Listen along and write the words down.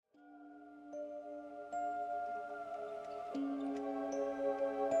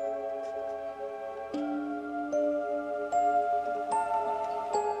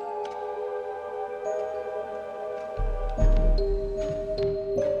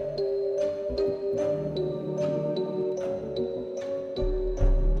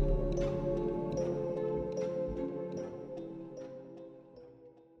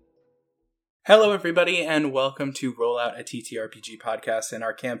Hello, everybody, and welcome to Roll Out a TTRPG podcast and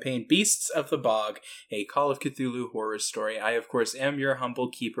our campaign Beasts of the Bog, a Call of Cthulhu horror story. I, of course, am your humble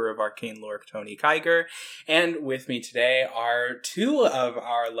keeper of arcane lore, Tony Kiger, and with me today are two of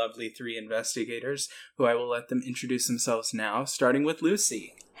our lovely three investigators, who I will let them introduce themselves now, starting with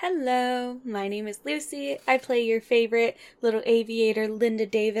Lucy. Hello, my name is Lucy. I play your favorite little aviator, Linda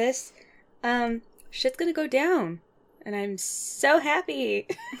Davis. Shit's gonna go down. And I'm so happy.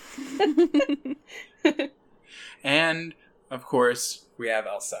 And, of course, we have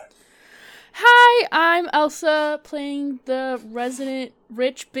Elsa. Hi, I'm Elsa, playing the resident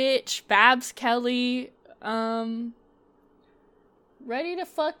rich bitch, Babs Kelly. Ready to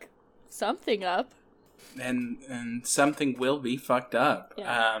fuck something up. And something will be fucked up.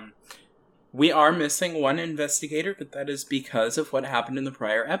 Yeah. We are missing one investigator, but that is because of what happened in the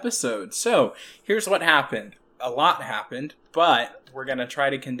prior episode. So, here's what happened. A lot happened, but we're going to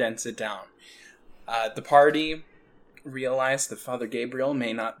try to condense it down. The party realized that Father Gabriel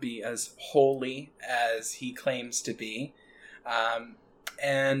may not be as holy as he claims to be,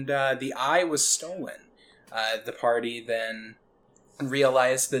 and the eye was stolen. The party then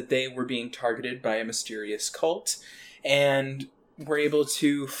realized that they were being targeted by a mysterious cult, and were able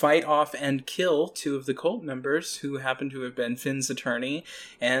to fight off and kill two of the cult members who happened to have been Finn's attorney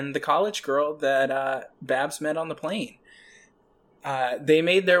and the college girl that Babs met on the plane. They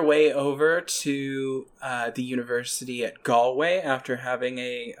made their way over to the university at Galway after having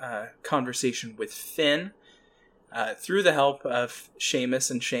a conversation with Finn. Through the help of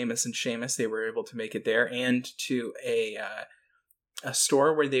Seamus, they were able to make it there and to a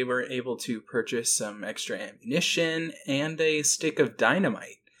store where they were able to purchase some extra ammunition and a stick of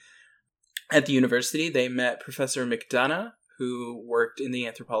dynamite. At the university, they met Professor McDonough, who worked in the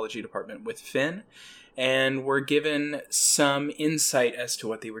anthropology department with Finn, and were given some insight as to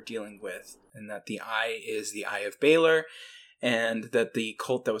what they were dealing with, and that the eye is the Eye of Baylor, and that the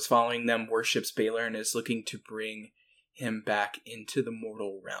cult that was following them worships Baylor and is looking to bring him back into the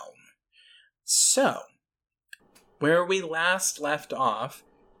mortal realm. So, where we last left off,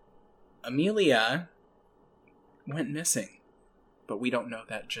 Amelia went missing, but we don't know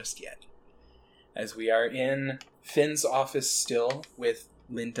that just yet. As we are in Finn's office still with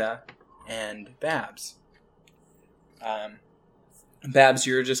Linda and Babs. Babs,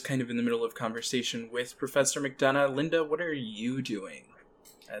 you're just kind of in the middle of conversation with Professor McDonough. Linda, what are you doing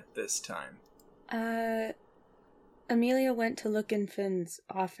at this time? Amelia went to look in Finn's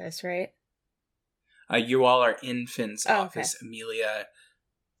office, right? You all are in Finn's office. Okay. Amelia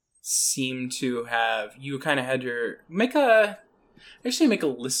seemed to have... You kind of had your... Make a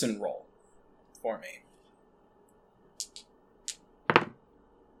listen roll for me. The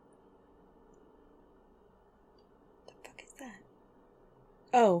fuck is that?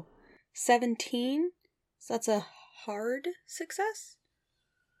 Oh, 17? So that's a hard success?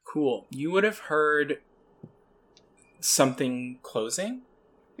 Cool. You would have heard something closing.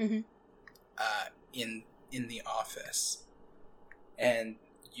 Mm-hmm. In the office, and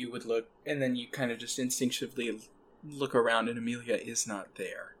you would look, and then you kind of just instinctively look around, and Amelia is not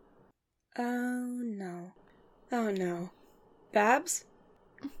there. Oh no. Babs?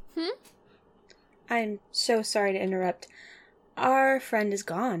 I'm so sorry to interrupt. Our friend is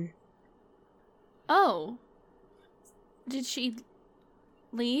gone. Oh. Did she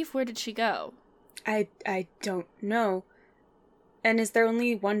leave? Where did she go? I don't know. And is there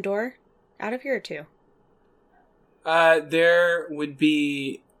only one door out of here or two? There would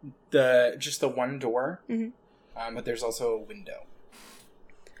be just the one door, Mm-hmm. but there's also a window.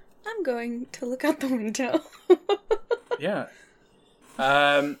 I'm going to look out the window. Yeah.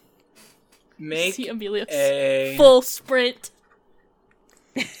 Make See Amelia a full sprint.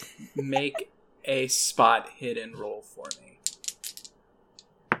 Make a spot hidden roll for me.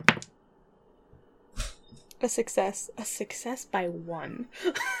 A success by 1.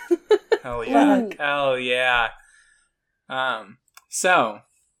 Hell yeah. Ooh. Hell yeah. So,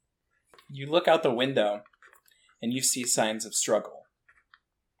 you look out the window, and you see signs of struggle.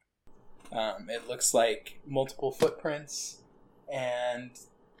 It looks like multiple footprints, and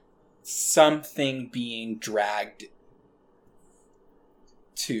something being dragged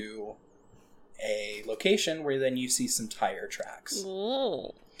to a location where then you see some tire tracks.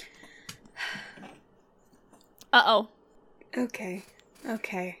 Oh. Uh-oh. Okay.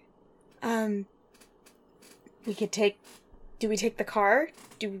 We could take... Do we take the car?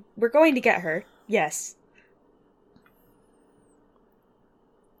 We're going to get her. Yes.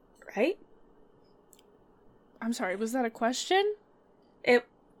 Right? I'm sorry, was that a question?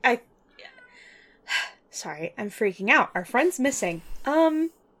 Sorry, I'm freaking out. Our friend's missing.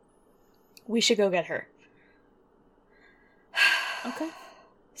 We should go get her. Okay.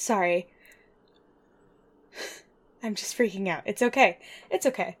 Sorry. I'm just freaking out. It's okay. It's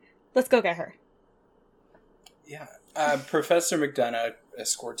okay. Let's go get her. Yeah. Professor McDonough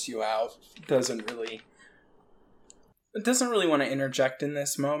escorts you out. Doesn't really want to interject in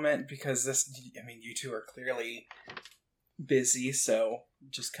this moment because you two are clearly busy, so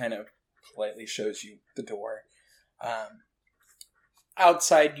just kind of politely shows you the door.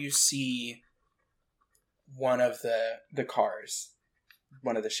 Outside you see one of the cars.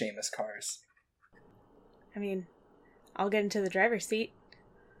 One of the Seamus cars. I mean, I'll get into the driver's seat.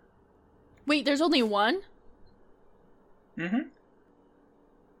 Wait, there's only one? Mm-hmm.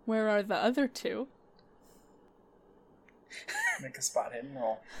 Where are the other two? Make a spot hidden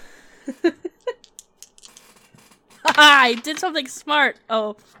roll. I did something smart.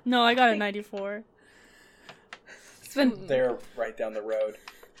 Oh, no, I got a 94. They're right down the road.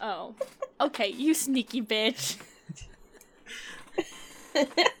 Oh. Okay, you sneaky bitch.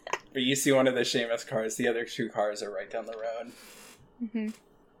 But you see one of the Seamus cars. The other two cars are right down the road. Mm-hmm.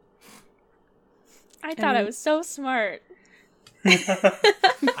 I thought I was so smart.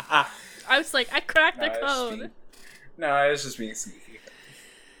 I was like, I cracked the code. I was just being sneaky.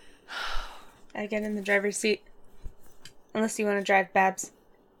 I get in the driver's seat. Unless you want to drive, Babs.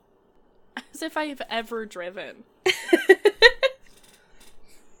 As if I've ever driven.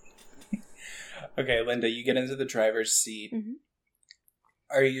 Okay, Linda, you get into the driver's seat. Mm-hmm.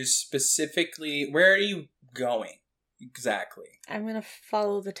 Are you specifically... Where are you going? Exactly. I'm going to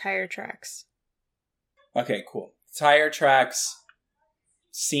follow the tire tracks. Okay, cool. Tire tracks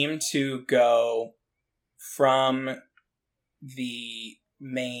seem to go from the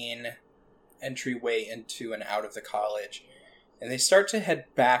main entryway into and out of the college, and they start to head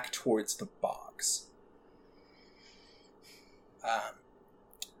back towards the box.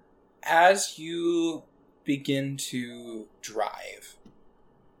 As you begin to drive,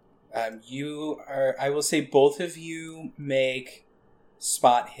 I will say both of you make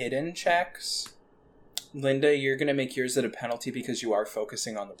spot hidden checks. Linda, you're going to make yours at a penalty because you are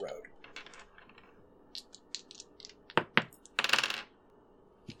focusing on the road.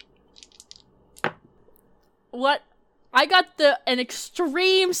 What? I got an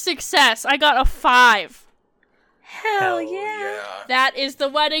extreme success. I got a 5. Hell yeah. That is the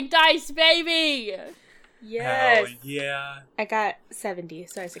wedding dice, baby! Yes. Hell yeah. I got 70,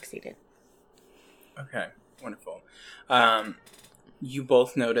 so I succeeded. Okay, wonderful. You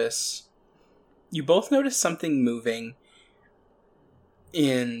both notice something moving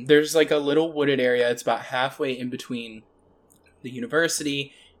there's like a little wooded area. It's about halfway in between the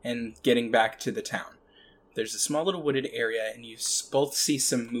university and getting back to the town. There's a small little wooded area, and you both see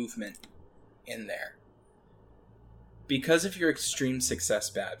some movement in there. Because of your extreme success,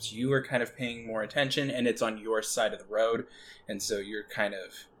 Babs, you are kind of paying more attention, and it's on your side of the road, and so you're kind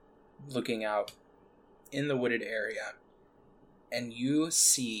of looking out in the wooded area, and you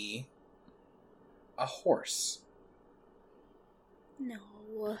see a horse.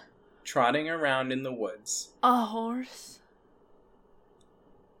 No. Trotting around in the woods. A horse?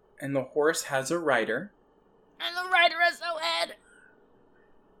 And the horse has a rider. And the rider has no head!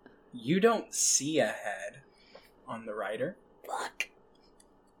 You don't see a head on the rider. Fuck.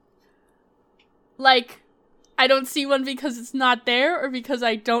 Like, I don't see one because it's not there, or because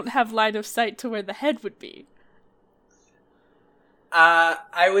I don't have line of sight to where the head would be?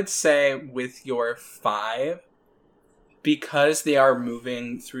 I would say with your 5, because they are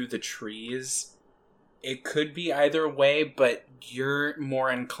moving through the trees, it could be either way, but you're more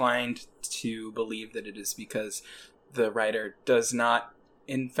inclined to believe that it is because the rider does not,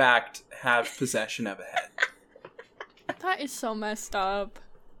 in fact, have possession of a head. That is so messed up.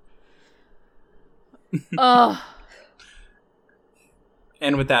 Ugh.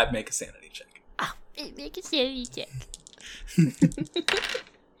 And with that, make a sanity check. Make a sanity check.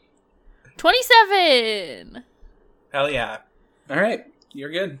 27! Hell yeah. Alright, you're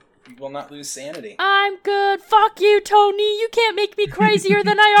good. You will not lose sanity. I'm good. Fuck you, Tony. You can't make me crazier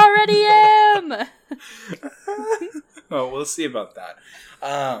than I already am. Oh, we'll see about that.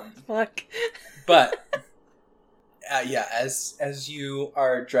 Fuck. But, yeah, as you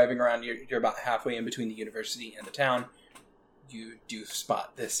are driving around, you're about halfway in between the university and the town. You do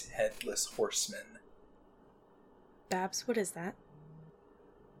spot this headless horseman. Babs, what is that?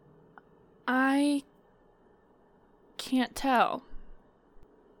 I can't tell.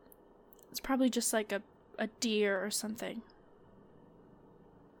 It's probably just like a deer or something.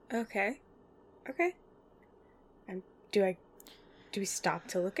 Okay. Do we stop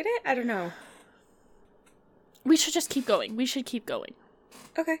to look at it? I don't know. We should just keep going.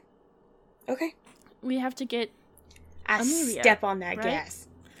 Okay. Okay. We have to get I Amelia, step on that right? gas.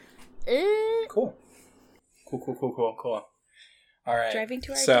 Cool. Cool. All right. Driving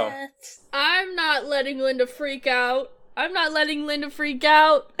to our so, deaths. I'm not letting Linda freak out.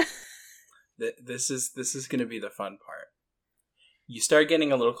 This is going to be the fun part. You start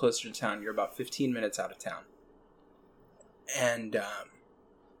getting a little closer to town. You're about 15 minutes out of town. And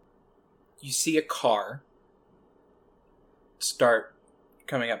you see a car start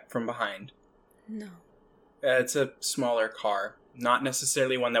coming up from behind. No. It's a smaller car. Not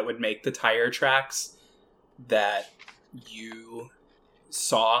necessarily one that would make the tire tracks that you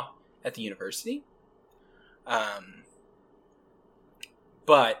saw at the university.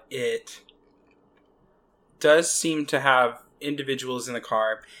 But it does seem to have individuals in the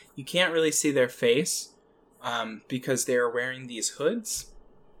car. You can't really see their face because they're wearing these hoods.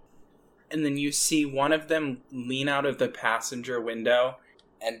 And then you see one of them lean out of the passenger window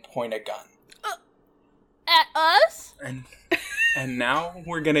and point a gun. At us? And now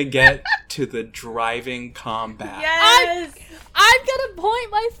we're gonna get to the driving combat. Yes! I'm gonna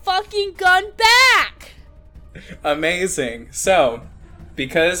point my fucking gun back! Amazing. So,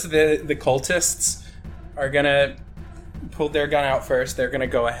 because the cultists are gonna pull their gun out first, they're gonna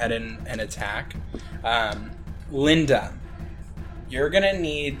go ahead and attack. Linda, you're gonna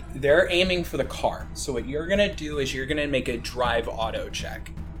need... They're aiming for the car. So what you're gonna do is you're gonna make a drive auto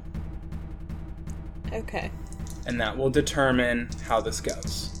check. Okay. And that will determine how this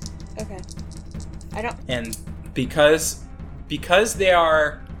goes. Okay. I don't... And because they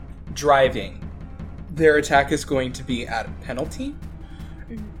are driving, their attack is going to be at a penalty.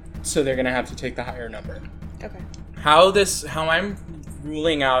 Mm-hmm. So they're going to have to take the higher number. Okay. How I'm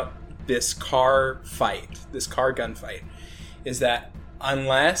ruling out this car gunfight, is that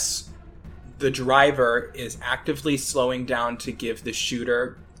unless the driver is actively slowing down to give the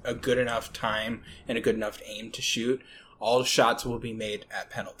shooter a good enough time and a good enough aim to shoot, all shots will be made at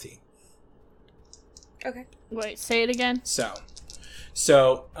penalty. Okay. Wait, say it again. So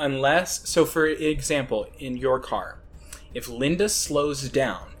for example, in your car, if Linda slows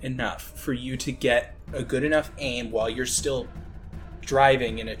down enough for you to get a good enough aim while you're still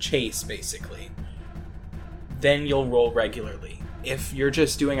driving in a chase, basically, then you'll roll regularly. If you're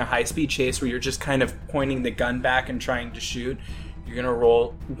just doing a high-speed chase where you're just kind of pointing the gun back and trying to shoot, you're going to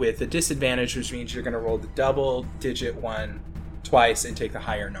roll with a disadvantage, which means you're going to roll the double-digit one twice and take the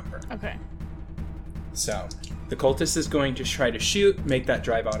higher number. Okay. So, the cultist is going to try to shoot. Make that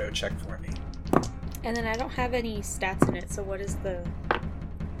drive auto check for me. And then I don't have any stats in it, so what is the...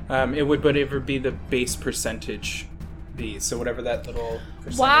 It would whatever be the base percentage be. So whatever that little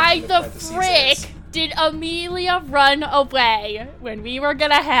percentage Why in the parentheses frick is. did Amelia run away when we were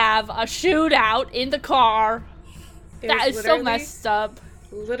gonna have a shootout in the car? It That was is so messed up.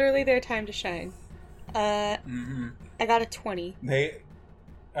 Literally their time to shine. I got a 20.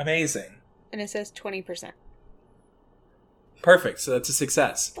 Amazing. And it says 20%. Perfect. So that's a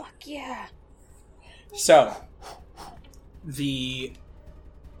success. Fuck yeah. So the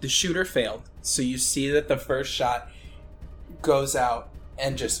shooter failed. So you see that the first shot goes out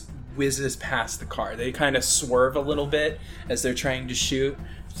and just whizzes past the car. They kind of swerve a little bit as they're trying to shoot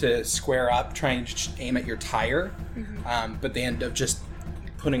to square up, trying to aim at your tire. Mm-hmm. But they end up just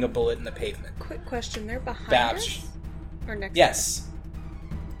putting a bullet in the pavement. Quick question, they're behind Babs. us? Or next Yes.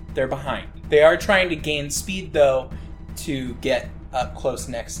 They're behind. They are trying to gain speed, though, to get up close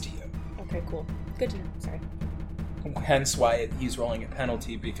next to you. Okay, cool. Good to know. Sorry. Hence why he's rolling a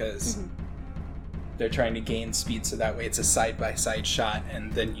penalty, because they're trying to gain speed, so that way it's a side-by-side shot,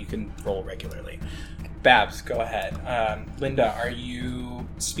 and then you can roll regularly. Babs, go ahead. Linda, are you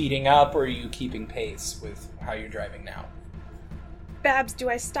speeding up, or are you keeping pace with how you're driving now? Babs, do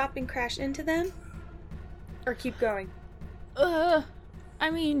I stop and crash into them? Or keep going? I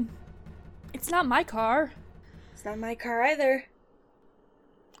mean, it's not my car. It's not my car either.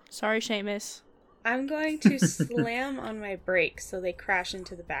 Sorry, Seamus. I'm going to slam on my brakes so they crash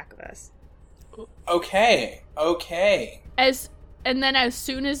into the back of us. Okay. And then as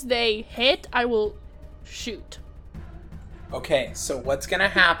soon as they hit, I will shoot. Okay, so what's gonna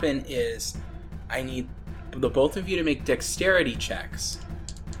happen is I need the both of you to make dexterity checks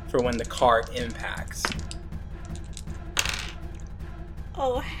for when the car impacts.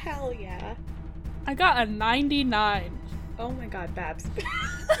 Oh, hell yeah. I got a 99. Oh my god, Babs.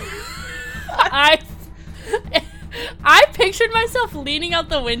 I pictured myself leaning out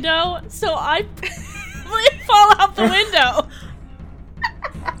the window, so I fall out the window.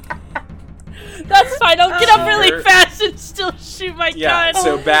 That's fine. I'll get up really fast and still shoot my gun.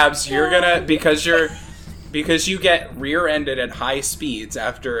 So Babs, you're gonna, because you're because you get rear-ended at high speeds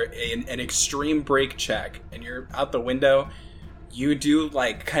after an extreme brake check, and you're out the window, you do,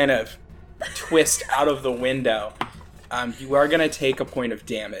 like, kind of twist out of the window. You are going to take a point of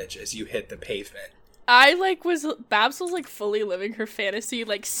damage as you hit the pavement. Babs was, like, fully living her fantasy,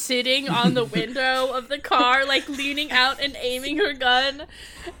 like, sitting on the window of the car, like, leaning out and aiming her gun,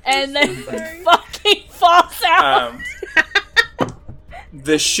 and then fucking falls out.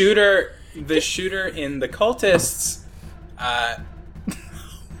 The shooter in the cultists,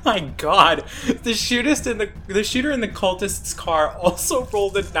 my god, the shooter in the cultist's car also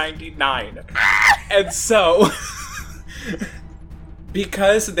rolled a 99, and so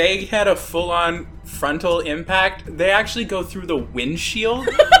because they had a full-on frontal impact, they actually go through the windshield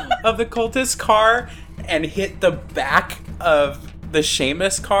of the cultist's car and hit the back of the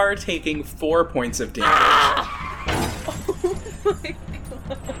Seamus car, taking 4 points of damage. Oh my god.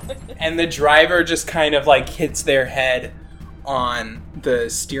 And the driver just kind of, like, hits their head on the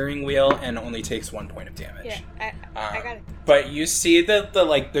steering wheel and only takes 1 point of damage. Yeah, I got it. But you see that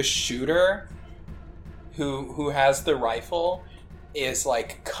the shooter who has the rifle is,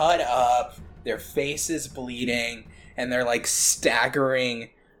 like, cut up, their face is bleeding, and they're, like, staggering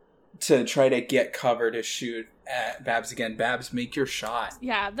to try to get cover to shoot at Babs again. Babs, make your shot.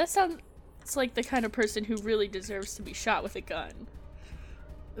 Yeah, that sounds like the kind of person who really deserves to be shot with a gun.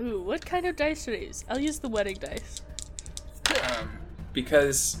 Ooh, what kind of dice are these? I'll use the wedding dice.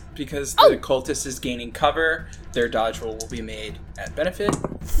 Because the cultist is gaining cover, their dodge roll will be made at benefit.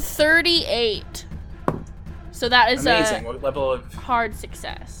 38. So that is amazing. What level of hard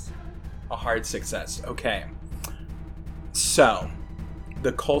success? A hard success. Okay. So,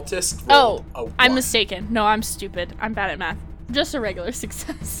 the cultist rolled a 1. I'm mistaken. No, I'm stupid. I'm bad at math. Just a regular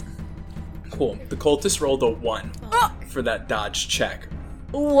success. Cool. The cultist rolled a 1 for that dodge check.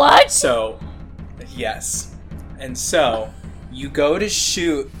 What? So, yes. And so, you go to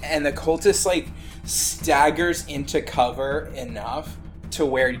shoot, and the cultist, like, staggers into cover enough to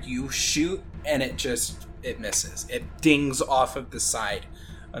where you shoot, and it misses. It dings off of the side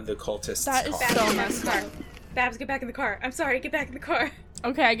of the cultist's car. That is so messed up. Babs, get back in the car. I'm sorry, get back in the car.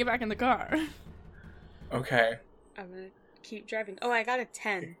 Okay, I get back in the car. Okay. I'm gonna keep driving. Oh, I got a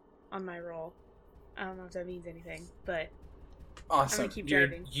 10 on my roll. I don't know if that means anything, but awesome. I'm gonna keep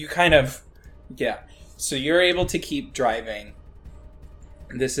driving. You kind of, yeah. So you're able to keep driving.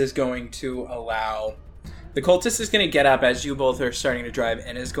 This is going to allow... The cultist is going to get up as you both are starting to drive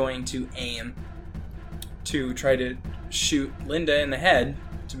and is going to aim to try to shoot Linda in the head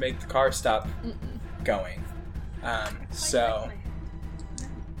to make the car stop going.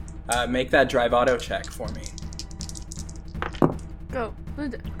 Make that drive auto check for me. Go,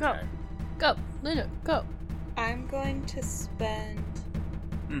 Linda, go. Okay. Go, Linda, go. I'm going to spend...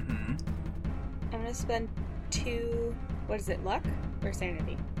 Mm-hmm. I'm going to spend 2... What is it, luck or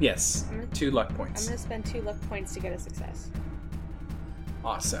sanity? Yes, 2 luck I'm points. going to spend 2 luck points to get a success.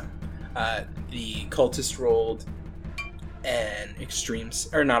 Awesome. The cultist rolled a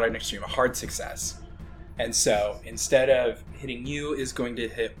hard success. And so, instead of hitting you, is going to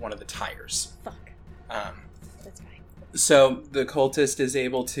hit one of the tires. Fuck. That's fine. So, the cultist is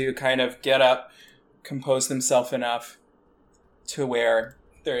able to kind of get up, compose themselves enough to where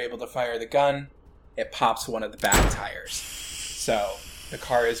they're able to fire the gun. It pops one of the back tires. So, the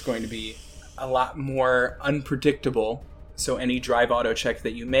car is going to be a lot more unpredictable. So, any drive auto check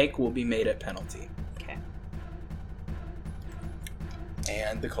that you make will be made at penalty. Okay.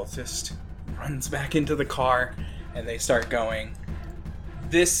 And the cultist runs back into the car, and they start going.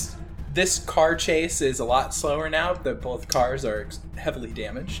 This car chase is a lot slower now that both cars are heavily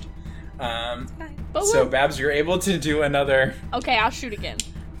damaged. So, Babs, you're able to do another... Okay, I'll shoot again.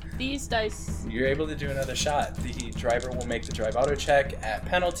 These dice... You're able to do another shot. The driver will make the drive auto check at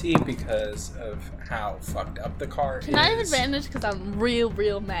penalty because of how fucked up the car is. Can I have advantage because I'm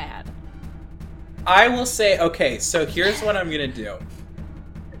real mad? I will say, okay, so here's what I'm going to do.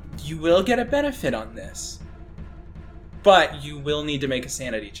 You will get a benefit on this, but you will need to make a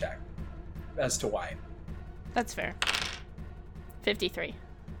sanity check as to why. That's fair. 53.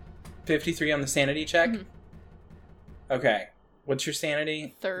 53 on the sanity check? Mm-hmm. Okay. What's your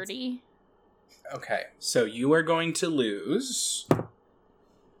sanity? 30. Okay, so you are going to lose...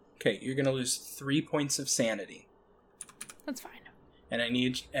 Okay, you're going to lose 3 points of sanity. That's fine. And I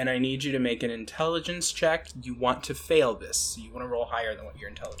need you to make an intelligence check. You want to fail this. So you want to roll higher than what your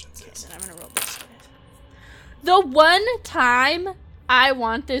intelligence is. And I'm going to roll this. The one time I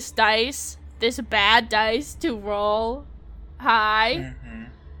want this bad dice to roll high,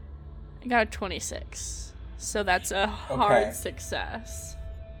 I got a 26. So that's a hard success.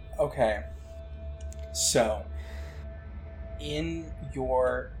 Okay. So, in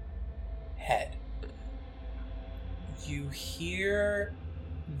your head, you hear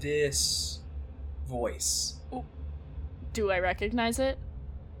this voice. Ooh. Do I recognize it?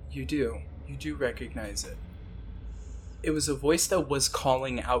 You do. You do recognize it. It was a voice that was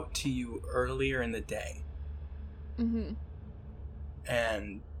calling out to you earlier in the day. Mm-hmm.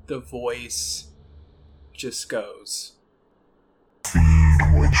 And the voice just goes, "Feed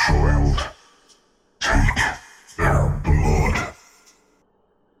my child. Take their blood."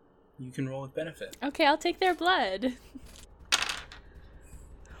 You can roll with benefit. Okay, I'll take their blood.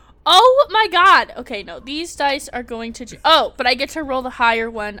 Oh my god! Okay, no, these dice are going to... Oh, but I get to roll the higher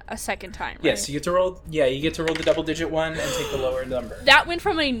one a second time, right? Yes, you get to roll... Yeah, you get to roll the double-digit one and take the lower number. That went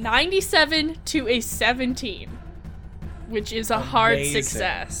from a 97 to a 17, which is a hard Amazing.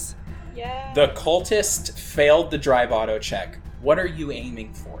 success. Yeah. The cultist failed the drive auto check. What are you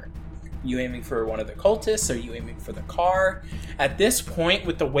aiming for? You aiming for one of the cultists? Are you aiming for the car? At this point,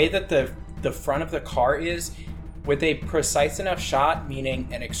 with the way that the front of the car is, with a precise enough shot, meaning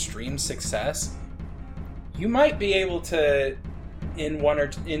an extreme success, you might be able to,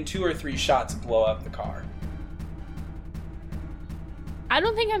 in 2 or 3 shots, blow up the car. I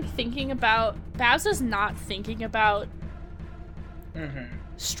don't think I'm thinking about... Babs is not thinking about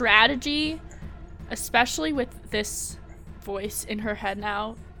strategy, especially with this voice in her head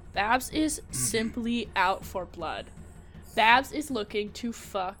now. Babs is simply out for blood. Babs is looking to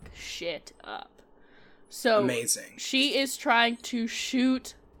fuck shit up. So Amazing. she is trying to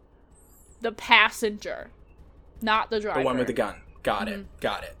shoot the passenger, not the driver. The one with the gun. Got it.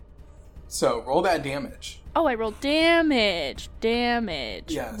 Got it. So, roll that damage. Oh, I rolled damage.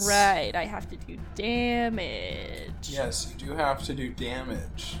 Yes. Right, I have to do damage. Yes, you do have to do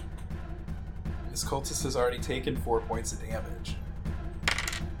damage. This cultist has already taken 4 points of damage.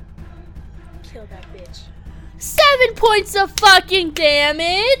 Kill that bitch. 7 points of fucking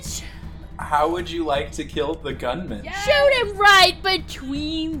damage! How would you like to kill the gunman? Yes. Shoot him right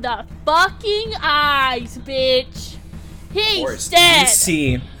between the fucking eyes, bitch! He's dead! You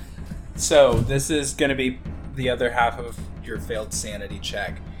see, so this is going to be the other half of your failed sanity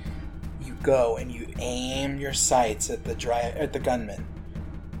check. You go and you aim your sights at the gunman.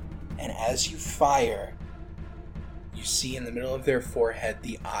 And as you fire, you see in the middle of their forehead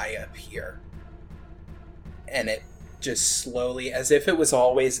the eye appear. And it just slowly, as if it was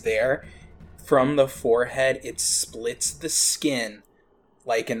always there, from the forehead, it splits the skin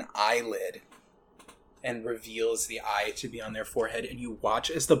like an eyelid and reveals the eye to be on their forehead. And you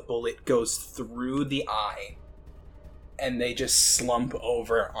watch as the bullet goes through the eye and they just slump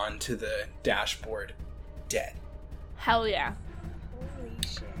over onto the dashboard, dead. Hell yeah. Holy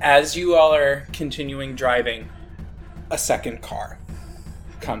shit. As you all are continuing driving, a second car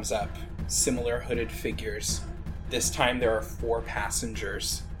comes up. Similar hooded figures. This time there are 4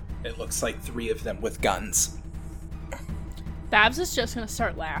 passengers. It looks like 3 of them with guns. Babs is just gonna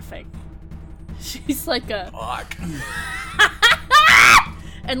start laughing. She's like a... Fuck.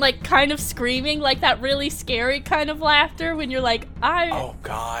 and like kind of screaming, like that really scary kind of laughter when you're like, Oh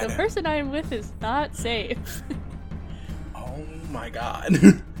god. the person I am with is not safe. Oh my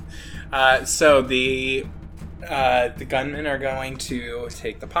god. So the gunmen are going to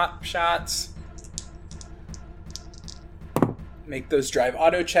take the pop shots. Make those drive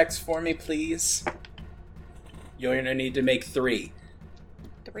auto checks for me, please. You're gonna need to make 3.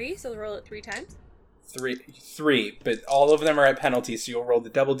 3? So roll it 3 times? 3, but all of them are at penalty, so you'll roll the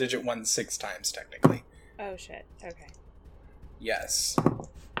double-digit one 6 times, technically. Oh shit. Okay. Yes. Oh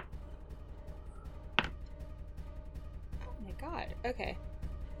my god. Okay.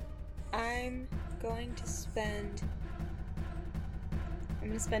 I'm going to spend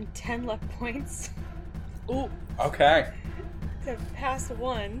 10 luck points Ooh. Okay. to pass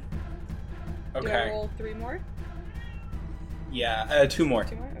 1. Do I Okay. roll 3 more? Yeah, 2 more.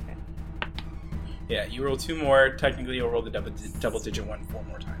 2 more? Okay. Yeah, you roll 2 more. Technically, you'll roll the double-digit one 4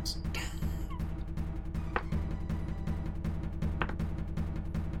 more times.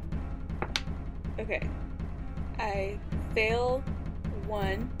 Okay. I fail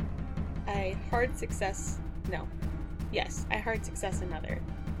 1. I hard success. No. Yes, I hard success another.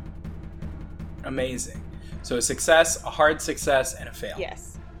 Amazing. So a success, a hard success, and a fail.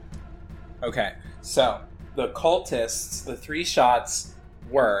 Yes. Okay, so the cultists, the 3 shots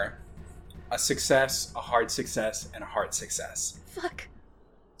were a success, a hard success, and a hard success. Fuck.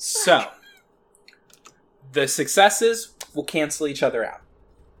 So, the successes will cancel each other out.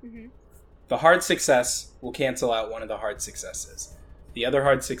 Mm-hmm. The hard success will cancel out one of the hard successes. The other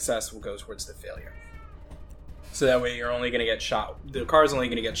hard success will go towards the failure. So that way you're only going to get shot. The car's only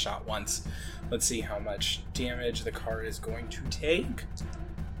going to get shot once. Let's see how much damage the car is going to take.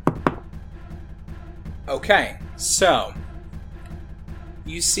 Okay, so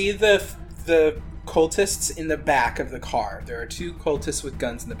you see the cultists in the back of the car. There are 2 cultists with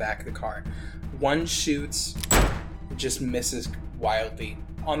guns in the back of the car. One shoots, just misses wildly.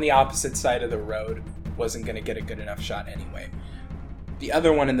 On the opposite side of the road, wasn't going to get a good enough shot anyway. The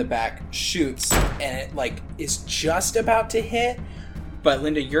other one in the back shoots, and it, like, is just about to hit, but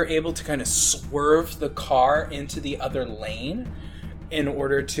Linda, you're able to kind of swerve the car into the other lane in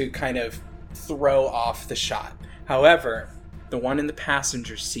order to kind of throw off the shot. However, the one in the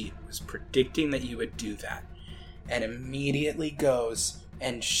passenger seat was predicting that you would do that, and immediately goes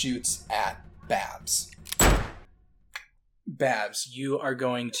and shoots at Babs. Babs, you are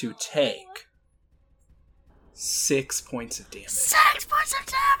going to take 6 points of damage. 6 points of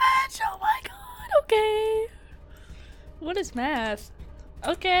damage! Oh my god, okay. What is math?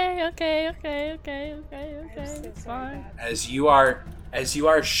 Okay. It's fine. As you are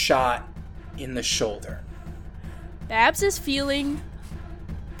shot in the shoulder. Babs is feeling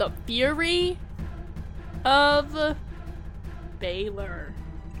the fury of Baylor.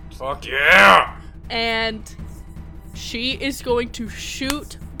 Fuck yeah! And she is going to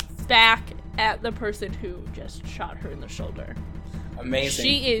shoot back at the person who just shot her in the shoulder. Amazing.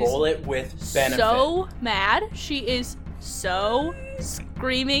 She is bullet with benefit. So mad. She is so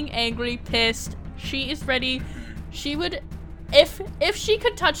screaming, angry, pissed. She is ready. She would, if she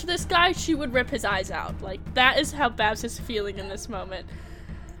could touch this guy, she would rip his eyes out. Like, that is how Babs is feeling in this moment.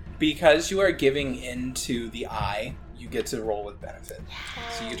 Because you are giving into the eye, you get to roll with benefit.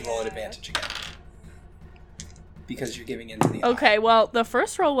 So you get to roll at advantage again. Because you're giving into the eye. Okay, well, the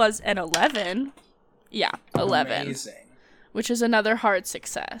first roll was an 11. Yeah, 11. Amazing. Which is another hard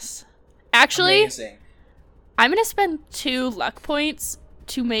success. Actually, Amazing. I'm going to spend 2 luck points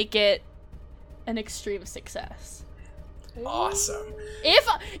to make it an extreme success. Awesome. If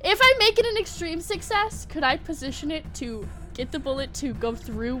I make it an extreme success, could I position it to get the bullet to go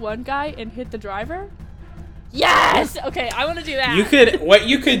through one guy and hit the driver? Yes! Okay, I want to do that. What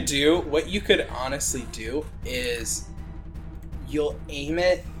you could honestly do is you'll aim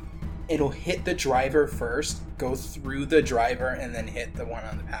it, it'll hit the driver first, go through the driver, and then hit the one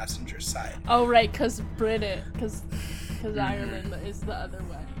on the passenger side. Oh, right, because Ireland is the other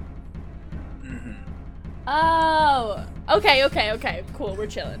way. Mm-hmm. Oh, okay, cool, we're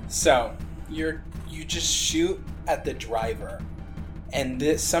chilling. So, you just shoot at the driver,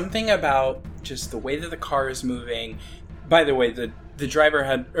 and something about just the way that the car is moving. By the way, the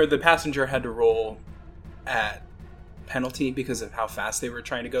passenger had to roll at penalty because of how fast they were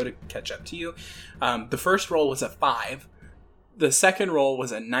trying to go to catch up to you. The first roll was a 5. The second roll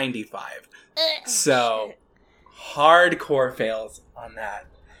was a 95. So, hardcore fails on that.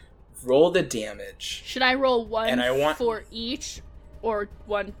 Roll the damage. Should I roll one for each or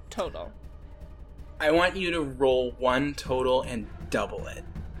one total? I want you to roll 1 total and double it.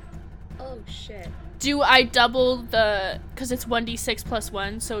 Oh, shit. Do I double because it's 1d6 plus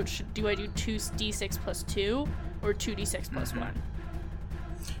 1, so do I do 2d6 plus 2 or 2d6 plus 1?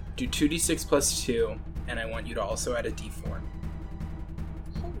 Do 2d6 plus 2, and I want you to also add a d4.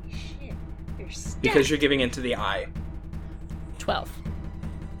 Holy shit. You're stacked. Because you're giving into the eye. 12.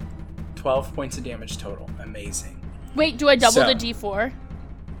 12 points of damage total. Amazing. Wait, do I double the d4?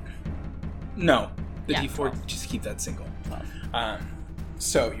 No. The Yeah, d4, 12. just keep that single. 12.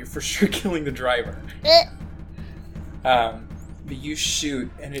 So, you're for sure killing the driver. But you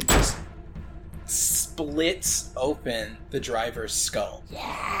shoot, and it just splits open the driver's skull.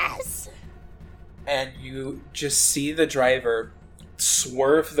 Yes! And you just see the driver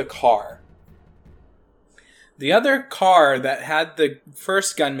swerve the car. The other car that had the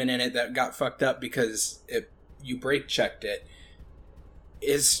first gunman in it that got fucked up because you brake checked it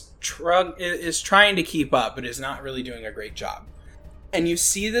is trying to keep up, but is not really doing a great job. And you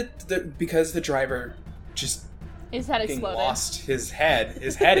see that because the driver just His head exploded. lost his head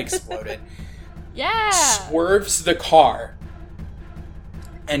exploded. Yeah! Swerves the car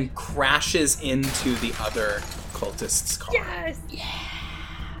and crashes into the other cultist's car. Yes!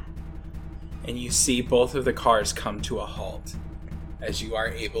 And you see both of the cars come to a halt as you are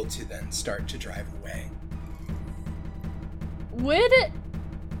able to then start to drive away. Would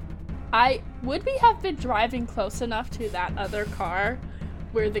we have been driving close enough to that other car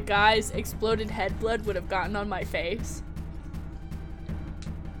where the guy's exploded head blood would have gotten on my face?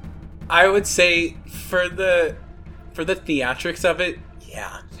 I would say for the theatrics of it,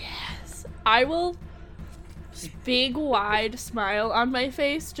 yeah. Yes. I will, big wide smile on my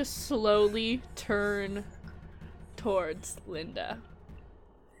face, just slowly turn towards Linda.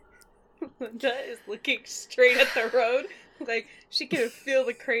 Linda is looking straight at the road, like she can feel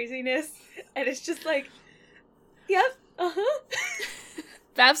the craziness, and it's just like, yep,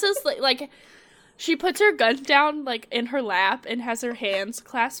 Babs is like she puts her gun down like in her lap and has her hands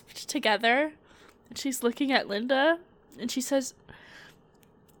clasped together, and she's looking at Linda, and she says,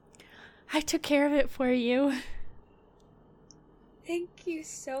 "I took care of it for you." Thank you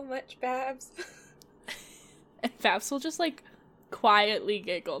so much, Babs. And Babs will just like quietly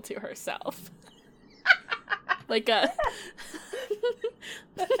giggle to herself. Like a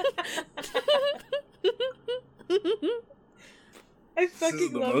I This fucking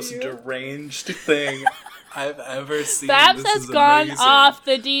is the love most you. deranged thing I've ever seen. Babs This has is gone amazing. off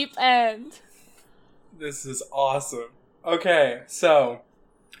the deep end. This is awesome. Okay, so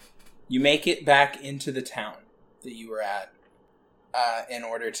you make it back into the town that you were at in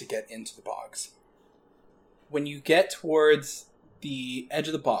order to get into the bogs. When you get towards the edge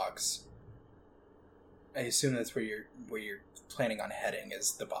of the bogs, I assume that's where you're planning on heading,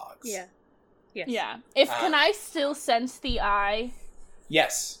 is the bogs. Yeah. Yes. Yeah. Can I still sense the eye?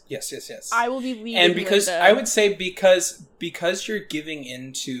 Yes. I will be leading And because Linda. I would say because you're giving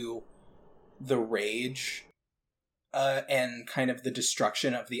into the rage and kind of the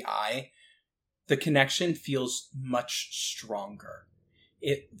destruction of the eye, the connection feels much stronger.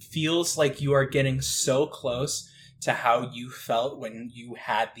 It feels like you are getting so close to how you felt when you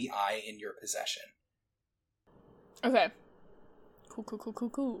had the eye in your possession. Okay. Cool.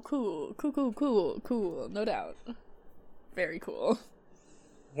 No doubt. Very cool.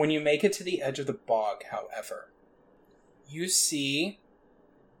 When you make it to the edge of the bog, however, you see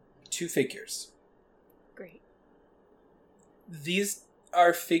two figures. Great. These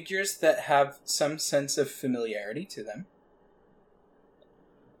are figures that have some sense of familiarity to them.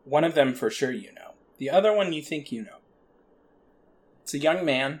 One of them for sure you know. The other one you think you know. It's a young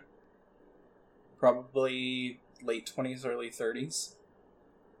man, probably late 20s, early 30s.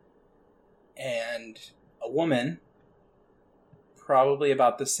 And a woman, probably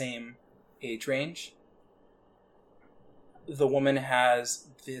about the same age range. The woman has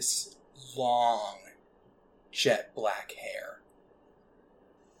this long, jet black hair.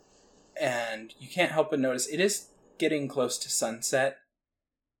 And you can't help but notice it is getting close to sunset.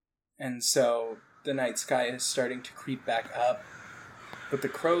 And so the night sky is starting to creep back up. But the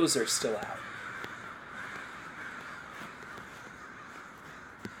crows are still out.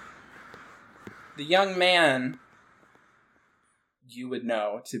 The young man you would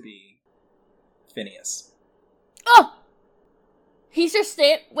know to be Phineas. Oh! He's just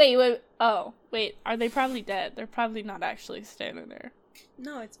Wait. Oh, wait. Are they probably dead? They're probably not actually standing there.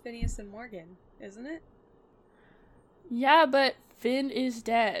 No, it's Phineas and Morgan, isn't it? Yeah, but Finn is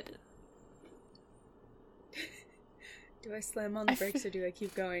dead. Do I slam on the brakes or do I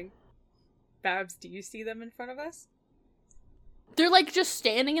keep going? Babs, do you see them in front of us? They're like just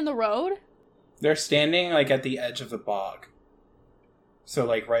standing in the road? They're standing like at the edge of the bog. So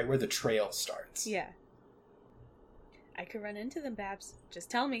like right where the trail starts. Yeah. I could run into them, Babs. Just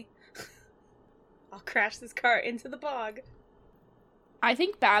tell me. I'll crash this car into the bog. I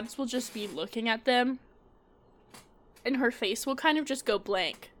think Babs will just be looking at them, and her face will kind of just go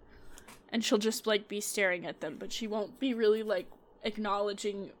blank. And she'll just, like, be staring at them, but she won't be really, like,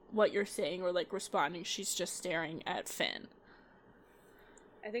 acknowledging what you're saying or, like, responding. She's just staring at Finn.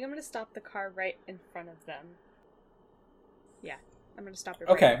 I think I'm gonna stop the car right in front of them. Yeah, I'm gonna stop it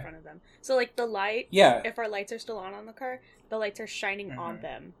Okay. right in front of them. So, like, the light, Yeah. if our lights are still on the car, the lights are shining on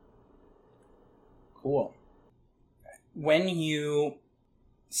them. Cool. When you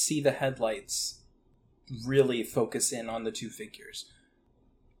see the headlights really focus in on the two figures,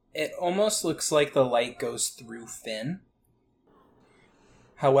 it almost looks like the light goes through Finn.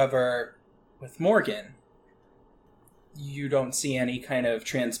 However, with Morgan, you don't see any kind of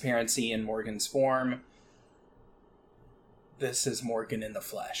transparency in Morgan's form. This is Morgan in the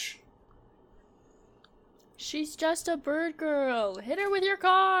flesh. She's just a bird girl. Hit her with your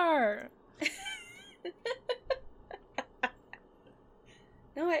car.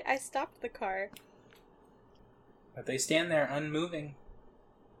 No, I stopped the car. But they stand there unmoving.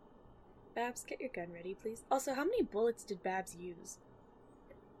 Babs, get your gun ready, please. Also, how many bullets did Babs use?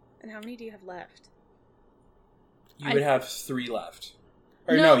 And how many do you have left? You would have 3 left.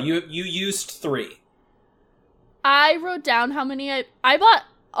 Or No. no, you used 3. I wrote down how many I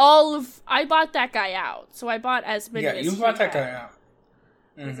bought that guy out. So I bought as many Yeah, as you he brought that had. guy out.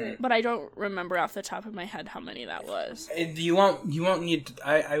 Is Mhm. it? But I don't remember off the top of my head how many that was. You won't need to,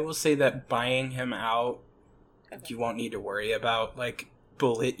 I will say that buying him out, Okay. you won't need to worry about like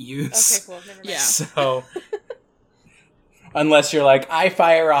bullet use. Okay, cool. Never mind. Yeah. So Unless you're like, I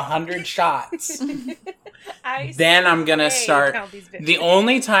fire 100 shots. Then I'm gonna start. The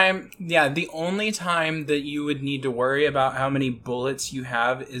only time that you would need to worry about how many bullets you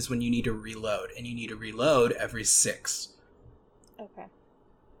have is when you need to reload. And you need to reload every 6. Okay.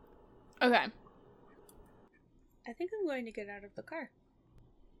 Okay. I think I'm going to get out of the car.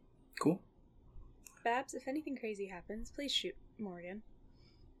 Cool. Babs, if anything crazy happens, please shoot Morgan.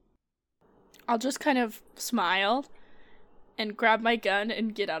 I'll just kind of smile and grab my gun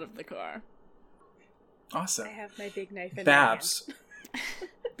and get out of the car. Awesome. I have my big knife in Babs. my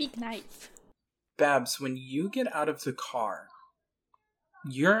hand. Big knife. Babs, when you get out of the car,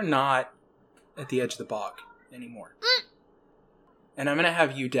 you're not at the edge of the bog anymore. And I'm gonna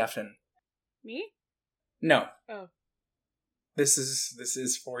have you deafen. Me? No. Oh. This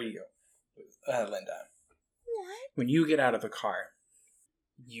is for you, Linda. What? When you get out of the car,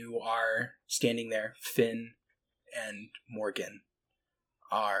 you are standing there. Finn and Morgan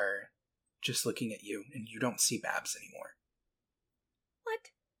are just looking at you, and you don't see Babs anymore.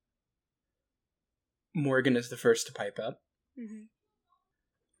 What? Morgan is the first to pipe up. Mm-hmm.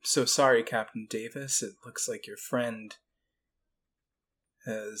 So sorry, Captain Davis. It looks like your friend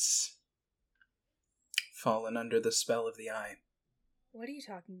has fallen under the spell of the eye. What are you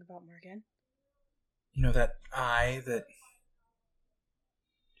talking about, Morgan? You know that eye that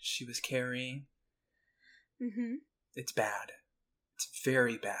she was carrying? Mm-hmm. It's bad. It's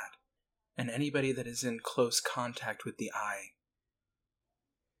very bad. And anybody that is in close contact with the eye,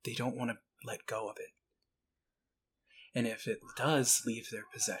 they don't want to let go of it. And if it does leave their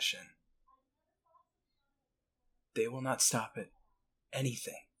possession, they will not stop at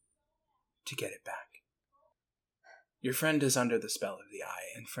anything to get it back. Your friend is under the spell of the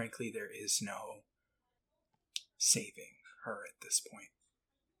eye, and frankly, there is no saving her at this point.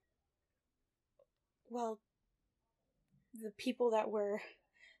 Well, the people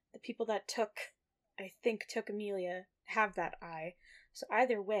that took Amelia have that eye. So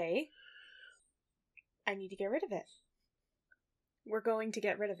either way, I need to get rid of it. We're going to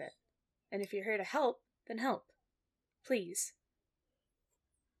get rid of it. And if you're here to help, then help. Please.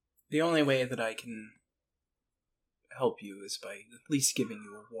 The only way that I can help you is by at least giving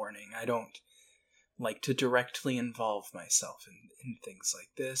you a warning. I don't like to directly involve myself in things like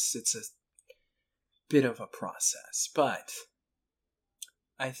this. It's a bit of a process, but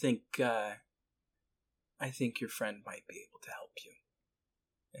I think your friend might be able to help you.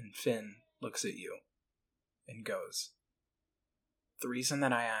 And Finn looks at you and goes, the reason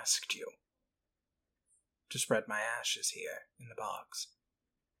that I asked you to spread my ashes here in the bogs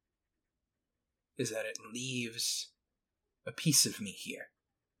is that it leaves a piece of me here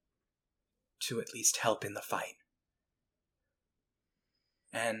to at least help in the fight.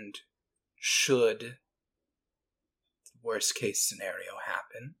 And should the worst case scenario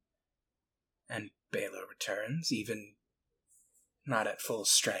happen, and Baylor returns, even not at full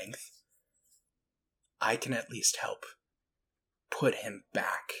strength, I can at least help put him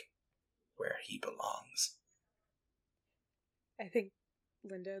back where he belongs. I think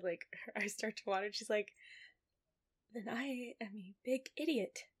Linda, her eyes start to water. She's like, then I am a big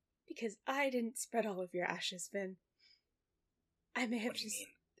idiot, because I didn't spread all of your ashes, Finn. I may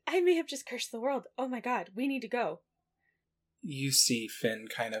have just cursed the world. Oh my god, we need to go. You see Finn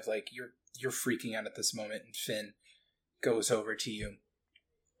kind of like, you're freaking out at this moment, and Finn goes over to you.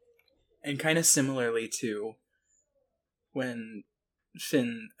 And kind of similarly to when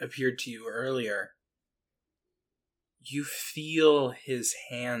Finn appeared to you earlier, you feel his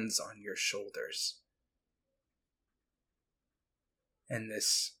hands on your shoulders. And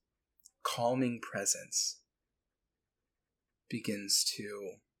this calming presence begins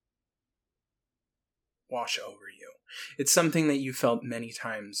to wash over you. It's something that you felt many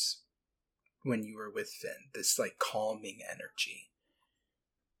times when you were with Finn, this calming energy.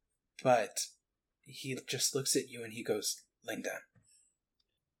 But he just looks at you and he goes, Linda,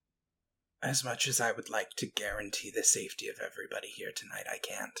 as much as I would like to guarantee the safety of everybody here tonight, I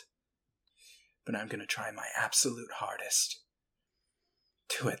can't. But I'm going to try my absolute hardest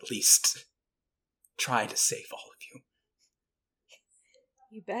to at least try to save all of you.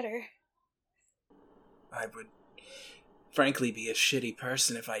 You better. I would frankly be a shitty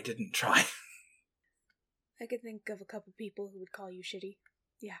person if I didn't try. I could think of a couple people who would call you shitty.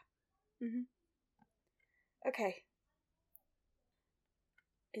 Yeah. Mm-hmm. Okay.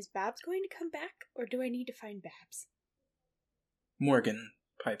 Is Babs going to come back, or do I need to find Babs? Morgan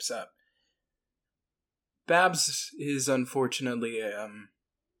pipes up. Babs is unfortunately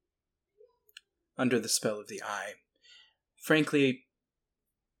under the spell of the eye. Frankly,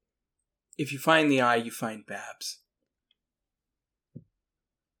 if you find the eye, you find Babs.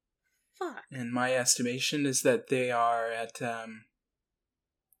 fuck? And my estimation is that they are at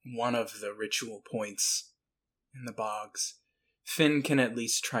one of the ritual points in the bogs. Finn can at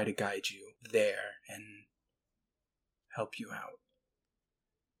least try to guide you there and help you out.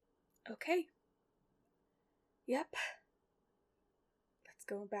 Okay. Yep. Let's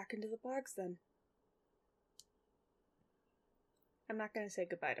go back into the bogs then. I'm not going to say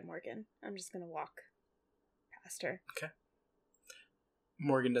goodbye to Morgan. I'm just going to walk past her. Okay.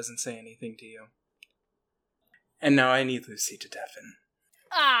 Morgan doesn't say anything to you. And now I need Lucy to deafen.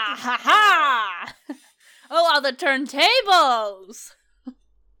 Ah ha ha! Oh, all the turntables!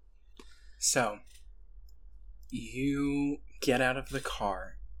 So, you get out of the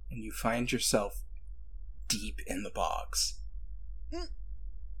car and you find yourself deep in the bogs.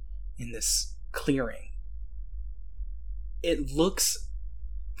 In this clearing. It looks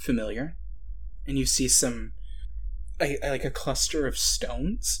familiar, and you see some, like a cluster of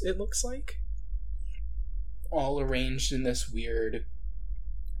stones, it looks like, all arranged in this weird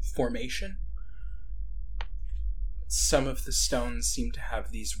formation. Some of the stones seem to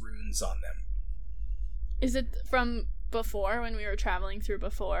have these runes on them. Is it from before, when we were traveling through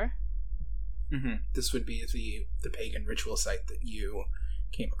before? Mm-hmm. This would be the pagan ritual site that you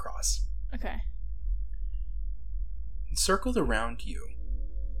came across. Okay. Circled around you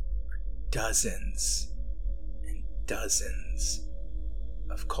are dozens and dozens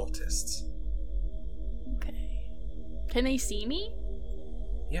of cultists. Okay. Can they see me?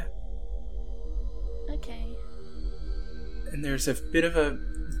 Yeah. Okay. And there's a bit of a...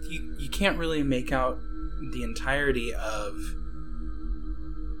 You can't really make out the entirety of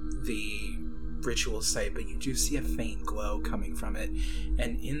the ritual site, but you do see a faint glow coming from it.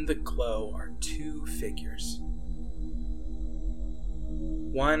 And in the glow are two figures.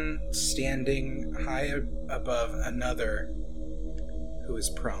 One standing high above another who is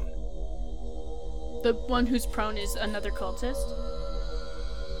prone. The one who's prone is another cultist?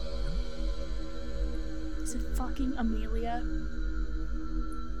 Is it fucking Amelia?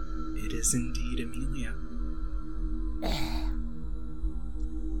 It is indeed Amelia.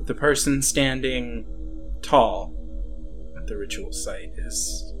 The person standing tall at the ritual site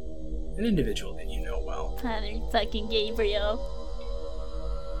is an individual that you know well. Father fucking Gabriel.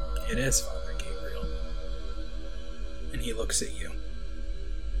 It is Father Gabriel. And he looks at you.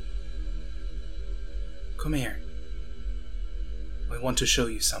 Come here. I want to show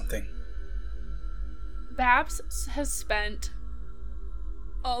you something. Babs has spent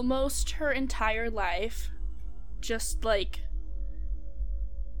almost her entire life just, like,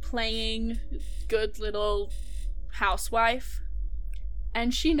 playing good little housewife,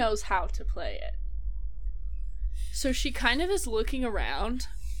 and she knows how to play it. So she kind of is looking around,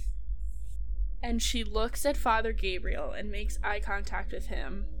 and she looks at Father Gabriel and makes eye contact with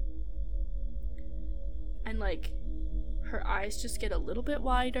him. And, like, her eyes just get a little bit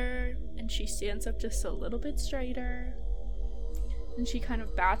wider, and she stands up just a little bit straighter. And she kind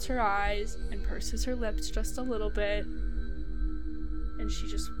of bats her eyes and purses her lips just a little bit. And she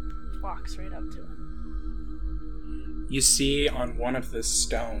just walks right up to him. You see on one of the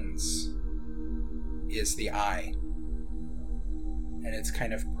stones is the eye. And it's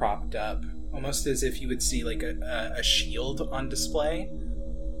kind of propped up, almost as if you would see like a shield on display.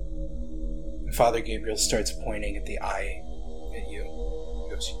 And Father Gabriel starts pointing at the eye at you. He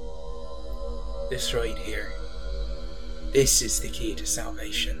goes, "This right here. This is the key to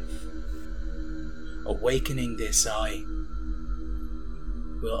salvation. Awakening this eye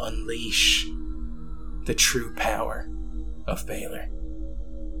will unleash the true power of Baylor.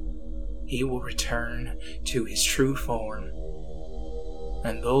 He will return to his true form,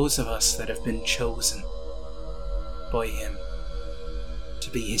 and those of us that have been chosen by him to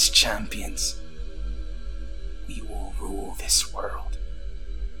be his champions, we will rule this world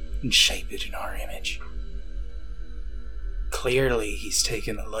and shape it in our image. Clearly, he's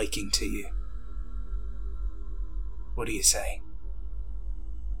taken a liking to you. What do you say?"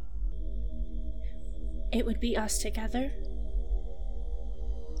 It would be us together.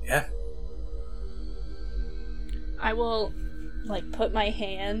 Yeah. I will, like, put my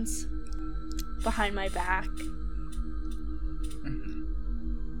hands behind my back.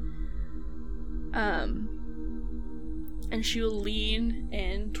 And she will lean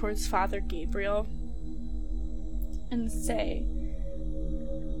in towards Father Gabriel and say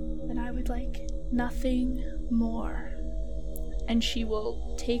that I would like nothing more. And she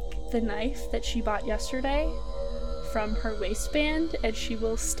will take the knife that she bought yesterday from her waistband and she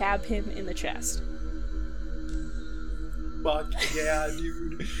will stab him in the chest. Fuck yeah,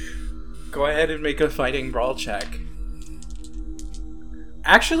 dude. Go ahead and make a fighting brawl check.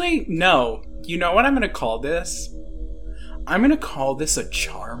 Actually, no. You know what I'm going to call this? I'm going to call this a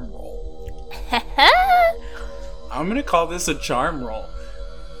charm roll. I'm going to call this a charm roll.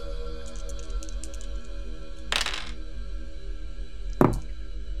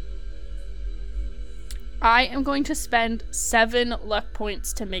 I am going to spend 7 luck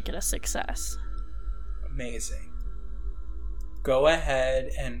points to make it a success. Amazing. Go ahead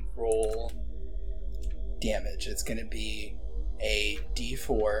and roll damage. It's going to be a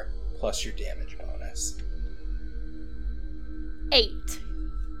d4 plus your damage bonus. 8.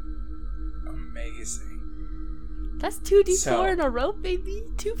 Amazing. That's 2d4 in a row, baby.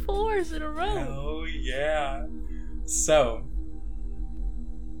 2 4s in a row. Oh, yeah. So,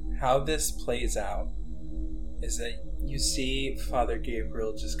 how this plays out is that you see Father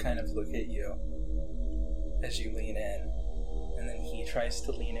Gabriel just kind of look at you as you lean in, and then he tries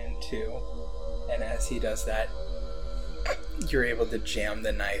to lean in too, and as he does that, you're able to jam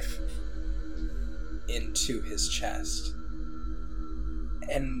the knife into his chest.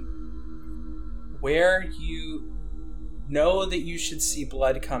 And where you know that you should see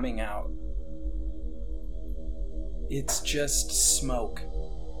blood coming out, it's just smoke.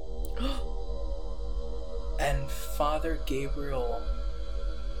 And Father Gabriel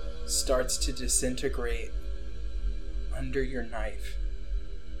starts to disintegrate under your knife.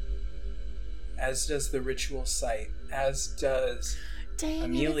 As does the ritual site. As does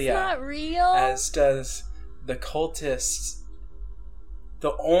Amelia. It's not real. As does the cultists.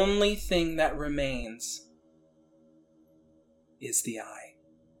 The only thing that remains is the eye.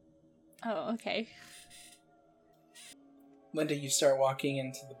 Oh, okay. Linda, you start walking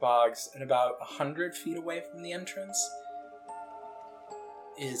into the bogs, and about 100 feet away from the entrance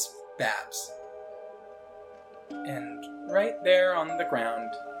is Babs. And right there on the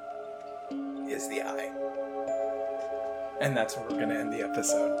ground is the eye. And that's where we're going to end the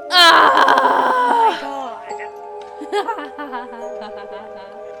episode. Ah! Oh my god.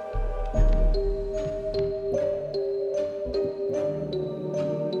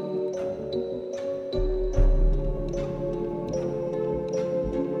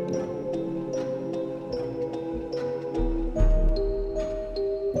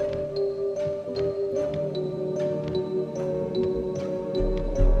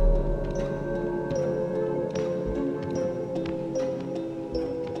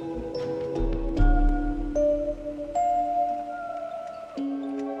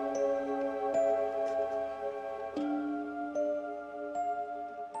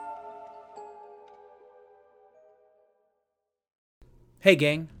 Hey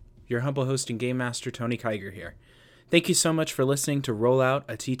gang, your humble host and game master Tony Kiger here. Thank you so much for listening to Roll Out,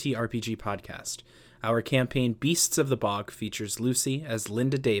 a TTRPG podcast. Our campaign Beasts of the Bog features Lucy as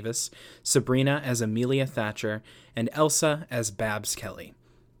Linda Davis, Sabrina as Amelia Thatcher, and Elsa as Babs Kelly.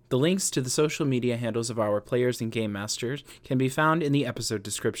 The links to the social media handles of our players and game masters can be found in the episode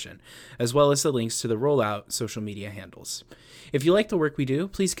description, as well as the links to the Rollout social media handles. If you like the work we do,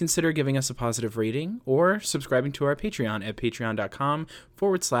 please consider giving us a positive rating or subscribing to our Patreon at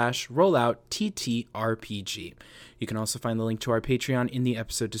patreon.com/rolloutttrpg. You can also find the link to our Patreon in the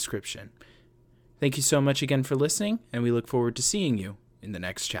episode description. Thank you so much again for listening, and we look forward to seeing you in the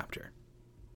next chapter.